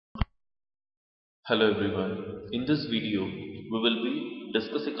Hello everyone. In this video, we will be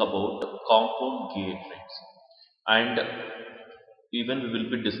discussing about compound gear trains, and even we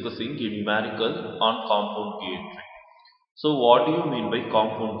will be discussing a numerical on compound gear train. So what do you mean by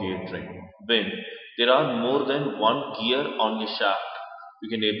compound gear train? When there are more than one gear on a shaft, we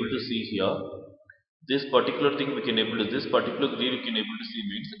can able to see here this particular thing we can able to this particular gear we can able to see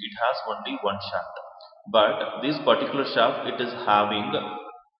means it has only one shaft, but this particular shaft it is having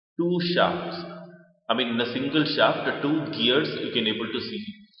two shafts. I mean, in a single shaft, two gears you can able to see.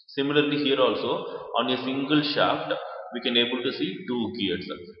 Similarly, here also on a single shaft, we can able to see two gears.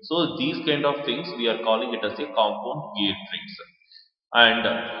 So these kind of things we are calling it as a compound gear trains. And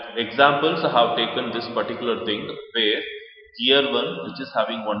examples I have taken this particular thing where gear 1 which is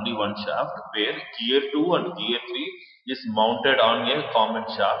having only one shaft, where gear 2 and gear 3 is mounted on a common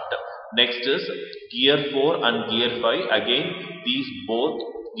shaft. Next is gear 4 and gear 5, again these both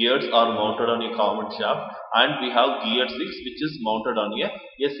gears are mounted on a common shaft, and we have gear 6 which is mounted on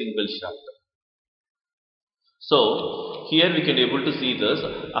a single shaft. So here we can able to see this.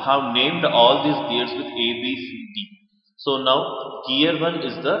 I have named all these gears with A, B, C, D. So now gear 1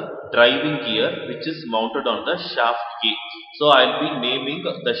 is the driving gear which is mounted on the shaft A. So I will be naming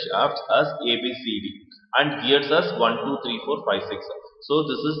the shafts as A, B, C, D and gears as 1, 2, 3, 4, 5, 6. So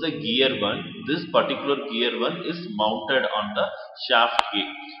this is the gear 1. This particular gear 1 is mounted on the shaft A.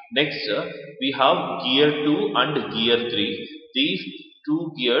 Next we have gear 2 and gear 3. These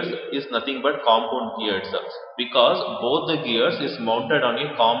two gears is nothing but compound gears because both the gears is mounted on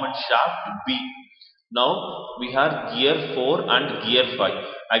a common shaft B. Now we have gear 4 and gear 5.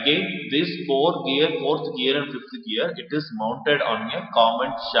 Again this fourth gear and fifth gear, it is mounted on a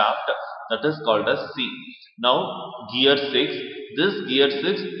common shaft that is called as C. Now gear 6, this gear 6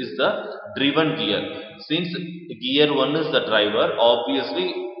 is the driven gear. Since gear 1 is the driver,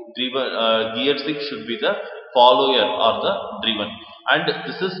 obviously gear 6 should be the follower or the driven, and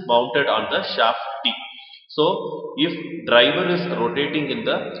this is mounted on the shaft T. So if driver is rotating in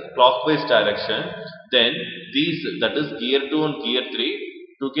the clockwise direction, then these, that is gear 2 and gear 3,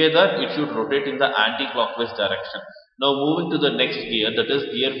 together it should rotate in the anti-clockwise direction. Now moving to the next gear, that is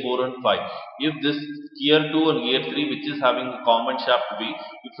gear 4 and 5. If this gear 2 and gear 3 which is having a common shaft B,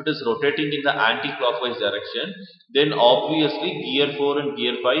 if it is rotating in the anti-clockwise direction, then obviously gear 4 and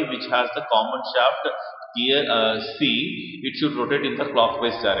gear 5 which has the common shaft gear C, it should rotate in the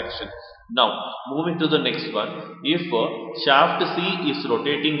clockwise direction. Now moving to the next one, if shaft C is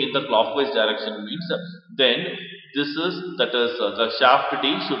rotating in the clockwise direction means then this is, that is the shaft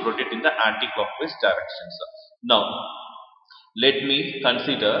D should rotate in the anti-clockwise directions. Now let me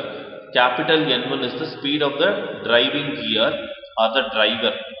consider capital N1 is the speed of the driving gear or the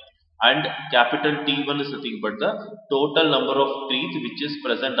driver, and capital T1 is nothing but the total number of teeth which is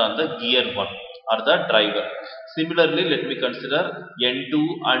present on the gear 1 or the driver. Similarly, let me consider N2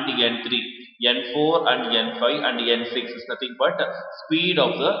 and N3, N4 and N5 and N6 is nothing but speed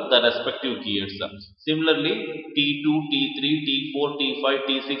of the respective gears. Similarly, T2, T3, T4, T5,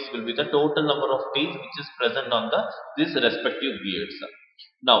 T6 will be the total number of teeth which is present on this respective gears.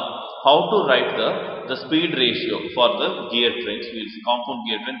 Now, how to write the speed ratio for the gear trains? We'll see, compound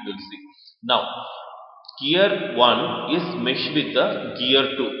gear train we'll see. Now, gear 1 is meshed with the gear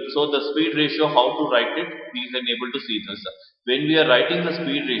 2. So, the speed ratio, how to write it? We can able to see this. When we are writing the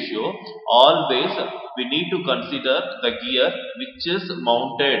speed ratio, always we need to consider the gear which is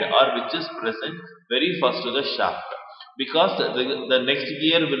mounted or which is present very first to the shaft. Because the next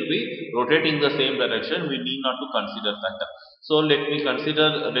gear will be rotating the same direction, we need not to consider that. So let me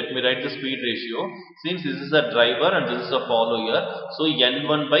write the speed ratio. Since this is a driver and this is a follower, so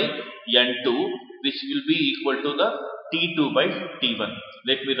N1 by N2 which will be equal to the T2 by T1.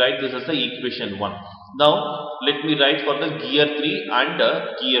 Let me write this as the equation 1. Now let me write for the gear 3 and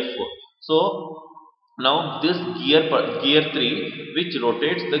gear 4. So now this gear 3 which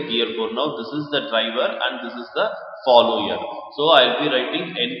rotates the gear 4. Now this is the driver and this is the follower. So I will be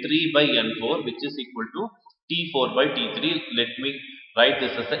writing N3 by N4 which is equal to T4 by T3. Let me write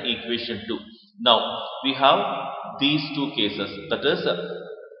this as the equation 2. Now we have these two cases, that is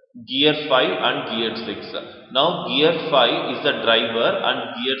gear 5 and gear 6. Now gear 5 is the driver and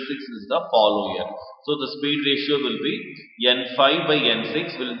gear 6 is the follower. So the speed ratio will be N5 by N6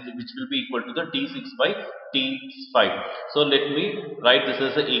 which will be equal to the T6 by T5. So let me write this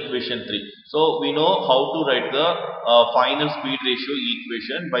as the equation 3. So we know how to write the final speed ratio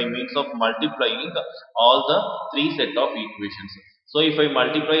equation by means of multiplying all the three set of equations. So if I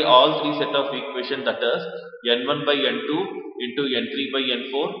multiply all three set of equations, that is N1 by N2 into N3 by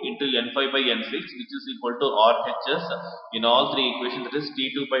N4 into N5 by N6, which is equal to RHS in all three equations, that is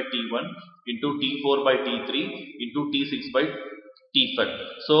T2 by T1 into T4 by T3 into T6 by T5.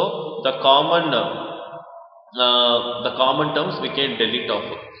 So the common terms we can delete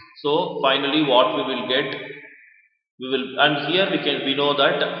off. So finally what we will get, and here we know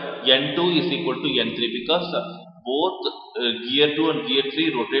that N2 is equal to N3 because both gear 2 and gear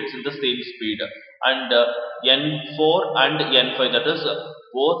 3 rotates in the same speed, and N4 and N5, that is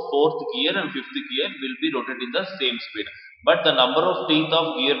both fourth gear and fifth gear, will be rotated in the same speed, but the number of teeth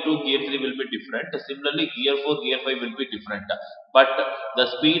of gear 2 gear 3 will be different. Similarly gear 4 gear 5 will be different, but the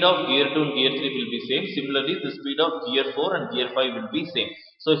speed of gear 2 and gear 3 will be same. Similarly the speed of gear 4 and gear 5 will be same.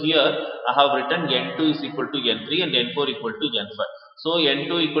 So here I have written N2 is equal to N3 and N4 equal to N5. So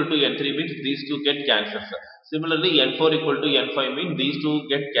N2 equal to N3 means these two get cancelled. Similarly N4 equal to N5 means these two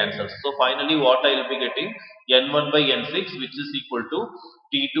get cancelled. So finally what I will be getting, N1 by N6, which is equal to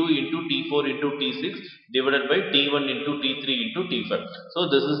T2 into T4 into T6 divided by T1 into T3 into T5. So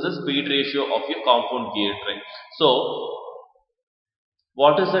this is the speed ratio of your compound gear train. So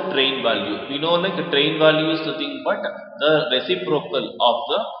what is the train value? We know like a train value is nothing but the reciprocal of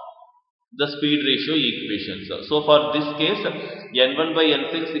the speed ratio equations. So for this case, N1 by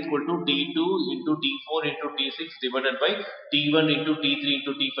N6 equal to T2 into T4 into T6 divided by T1 into T3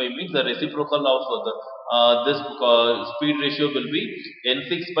 into T5 means the reciprocal of this speed ratio will be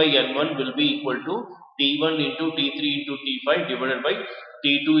N6 by N1 will be equal to T1 into T3 into T5 divided by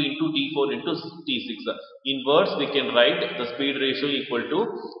T2 into T4 into T6. In words we can write the speed ratio equal to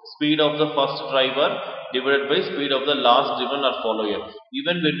speed of the first driver divided by speed of the last driven or follower.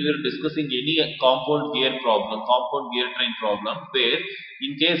 Even when we are discussing any compound gear problem, compound gear train problem, where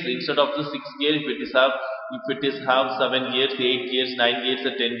in case instead of the 6 gear, if it is have 7 gears, 8 gears, 9 gears,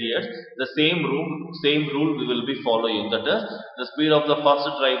 or 10 gears, the same rule we will be following. That is the speed of the first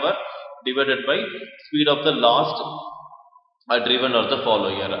driver divided by speed of the last driven or the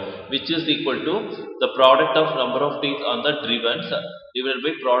follower, which is equal to the product of number of teeth on the drivens divided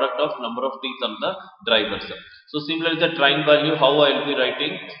by product of number of teeth on the drivers. So similarly the train value, how I will be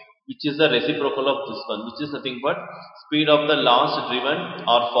writing, which is the reciprocal of this one, which is nothing but speed of the last driven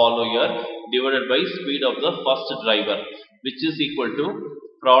or follower divided by speed of the first driver, which is equal to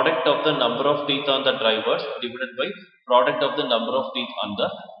product of the number of teeth on the drivers divided by product of the number of teeth on the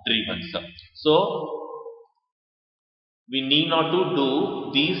drivens. So we need not to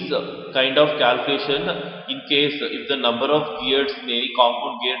do these kind of calculation in case if the number of gears in any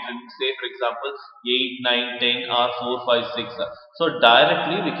compound gear train, say for example 8, 9, 10 or 4, 5, 6. So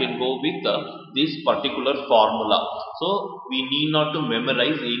directly we can go with this particular formula. So we need not to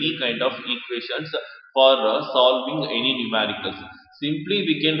memorize any kind of equations for solving any numericals. Simply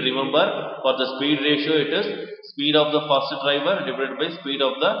we can remember for the speed ratio it is speed of the first driver divided by speed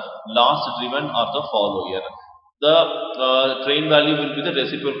of the last driven or the follower. The train value will be the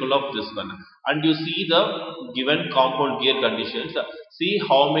reciprocal of this one, and you see the given compound gear conditions, see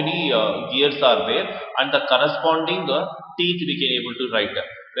how many gears are there and the corresponding teeth we can able to write.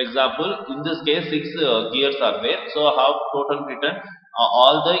 For example, in this case 6 gears are there, so I have total written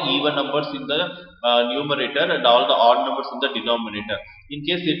all the even numbers in the numerator and all the odd numbers in the denominator. In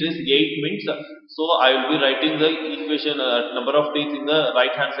case it is 8 means, so I will be writing the equation number of teeth in the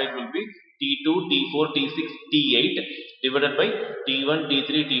right hand side will be T2, T4, T6, T8 divided by T1,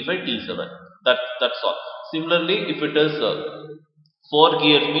 T3, T5, T7. That's all. Similarly, if it is 4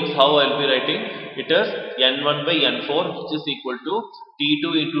 gears means how I will be writing, it is N1 by N4 which is equal to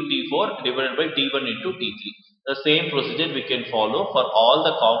T2 into T4 divided by T1 into T3. The same procedure we can follow for all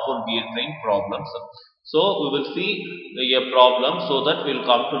the compound gear train problems. So we will see a problem so that we will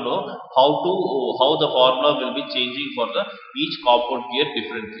come to know how the formula will be changing for the each compound gear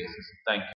different cases. Thank you.